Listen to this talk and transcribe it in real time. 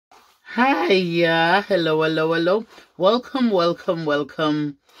Hi, yeah. Hello, hello, hello. Welcome, welcome,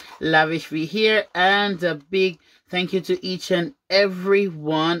 welcome. Lavish V here, and a big thank you to each and every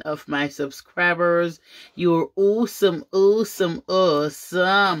one of my subscribers. You're awesome, awesome,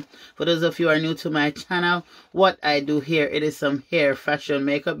 awesome. For those of you who are new to my channel, what I do here, it is some hair, fashion,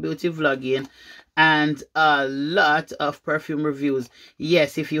 makeup, beauty vlogging, and a lot of perfume reviews.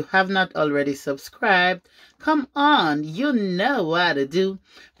 Yes, if you have not already subscribed, come on, you know what to do.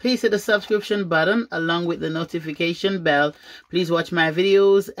 Please hit the subscription button along with the notification bell. Please watch my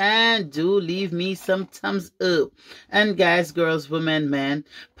videos and do leave me some thumbs up. And guys, girls, women, men,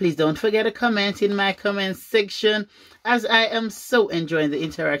 please don't forget to comment in my comment section, as I am so enjoying the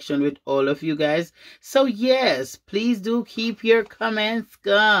interaction with all of you guys. So yes, please do keep your comments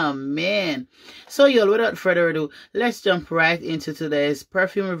coming. So y'all, without further ado, let's jump right into today's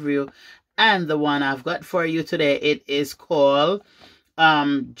perfume review. And the one I've got for you today, it is called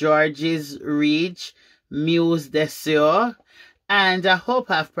George's RECH Muse de Soir. And I hope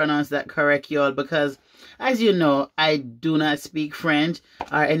I've pronounced that correct, y'all, because as you know, I do not speak French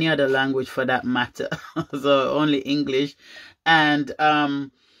or any other language for that matter. So only English. And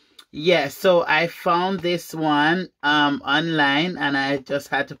yeah, so I found this one online, and I just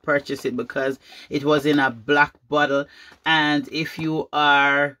had to purchase it because it was in a black bottle. And if you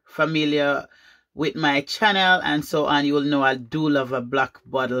are familiar with my channel and so on, you will know I do love a black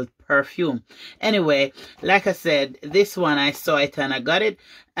bottle perfume. Anyway, like I said, this one I saw it and I got it.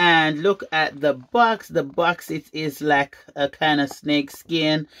 And look at the box. The box, it is like a kind of snake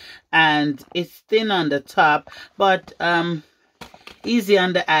skin, and it's thin on the top, but easy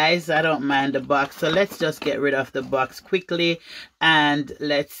on the eyes. I don't mind the box. So let's just get rid of the box quickly and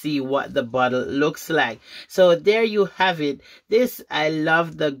let's see what the bottle looks like. So there you have it. This, I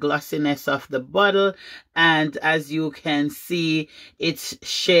love the glossiness of the bottle, and as you can see, its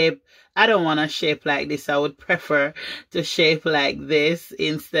shape, I don't want to shape like this. I would prefer to shape like this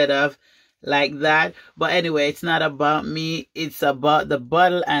instead of like that. But anyway, it's not about me, it's about the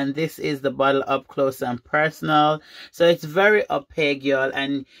bottle, and this is the bottle up close and personal. So it's very opaque, y'all,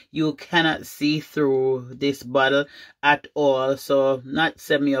 and you cannot see through this bottle at all. So not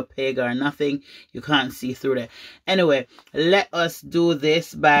semi-opaque or nothing, you can't see through that. Anyway, let us do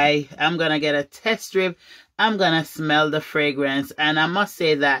this by, I'm gonna get a test strip. I'm gonna smell the fragrance, and I must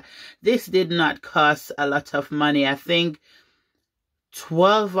say that this did not cost a lot of money. I think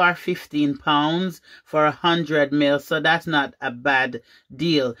 12 or 15 pounds for 100 ml, so that's not a bad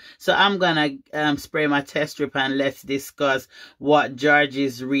deal. So I'm gonna spray my test strip and let's discuss what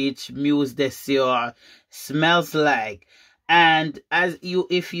George's RECH Muse de Soir smells like. And as you,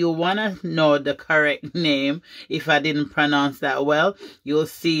 if you want to know the correct name, if I didn't pronounce that well, you'll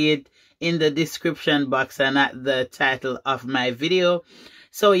see it in the description box and at the title of my video.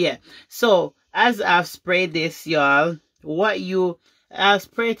 So yeah, so as I've sprayed this, y'all, I'll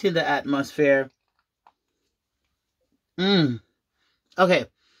spray it in the atmosphere. Okay,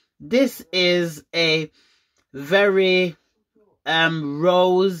 this is a very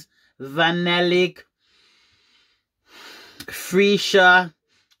rose, vanillic, freesia.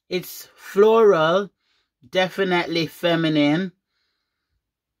 It's floral, definitely feminine,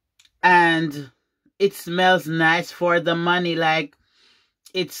 and it smells nice for the money. Like,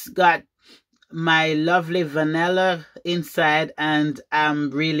 it's got my lovely vanilla inside, and I'm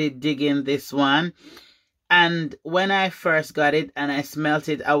really digging this one. And when I first got it and I smelt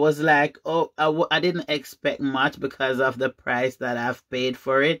it, I was like, oh, I didn't expect much because of the price that I've paid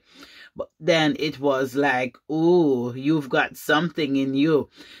for it. But then it was like, ooh, you've got something in you.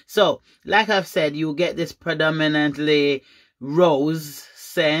 So like I've said, you get this predominantly rose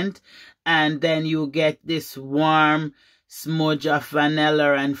scent, and then you get this warm smudge of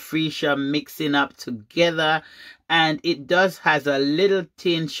vanilla and freesia mixing up together, and it does has a little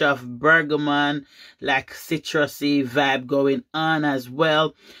tinge of bergamot, like citrusy vibe going on as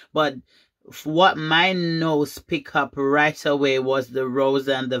well. But what my nose picked up right away was the rose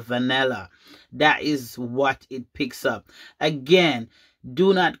and the vanilla. That is what it picks up. Again,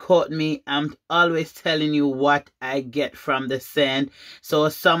 do not quote me. I'm always telling you what I get from the scent. So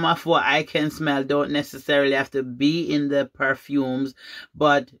some of what I can smell don't necessarily have to be in the perfumes,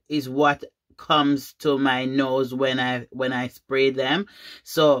 but is what comes to my nose when I spray them.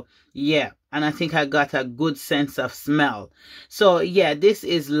 So yeah, and I think I got a good sense of smell. So yeah, this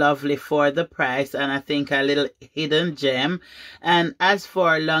is lovely for the price, and I think a little hidden gem. And as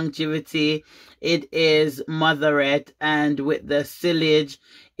for longevity, it is motherette, and with the sillage,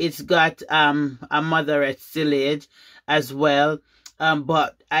 it's got a motherette sillage as well.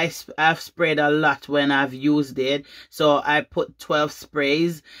 but I've sprayed a lot when I've used it. So I put 12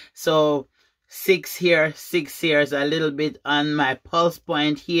 sprays. So 6 here, 6 here, is a little bit on my pulse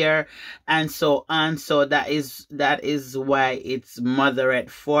point here, and so on. So that is why it's moderate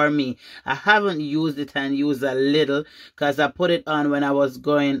for me. I haven't used it and used a little because I put it on when I was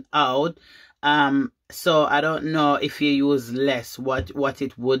going out. So I don't know if you use less what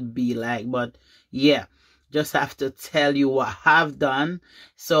it would be like, but yeah, just have to tell you what I've done.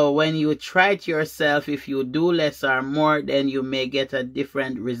 So when you try it yourself, if you do less or more, then you may get a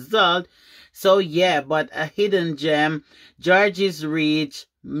different result. So yeah, but a hidden gem, George's RECH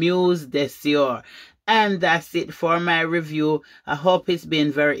Muse de Soir. And that's it for my review. I hope it's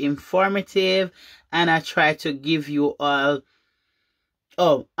been very informative, and I try to give you all.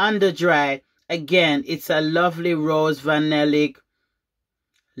 Oh, under dry, again, it's a lovely rose vanillic,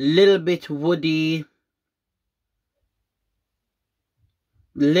 little bit woody,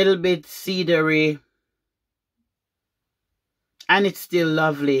 little bit cedary, and it's still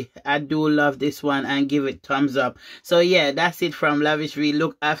lovely. I do love this one and give it thumbs up. So yeah, that's it from Lavish V.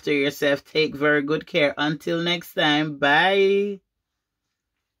 Look after yourself. Take very good care. Until next time. Bye.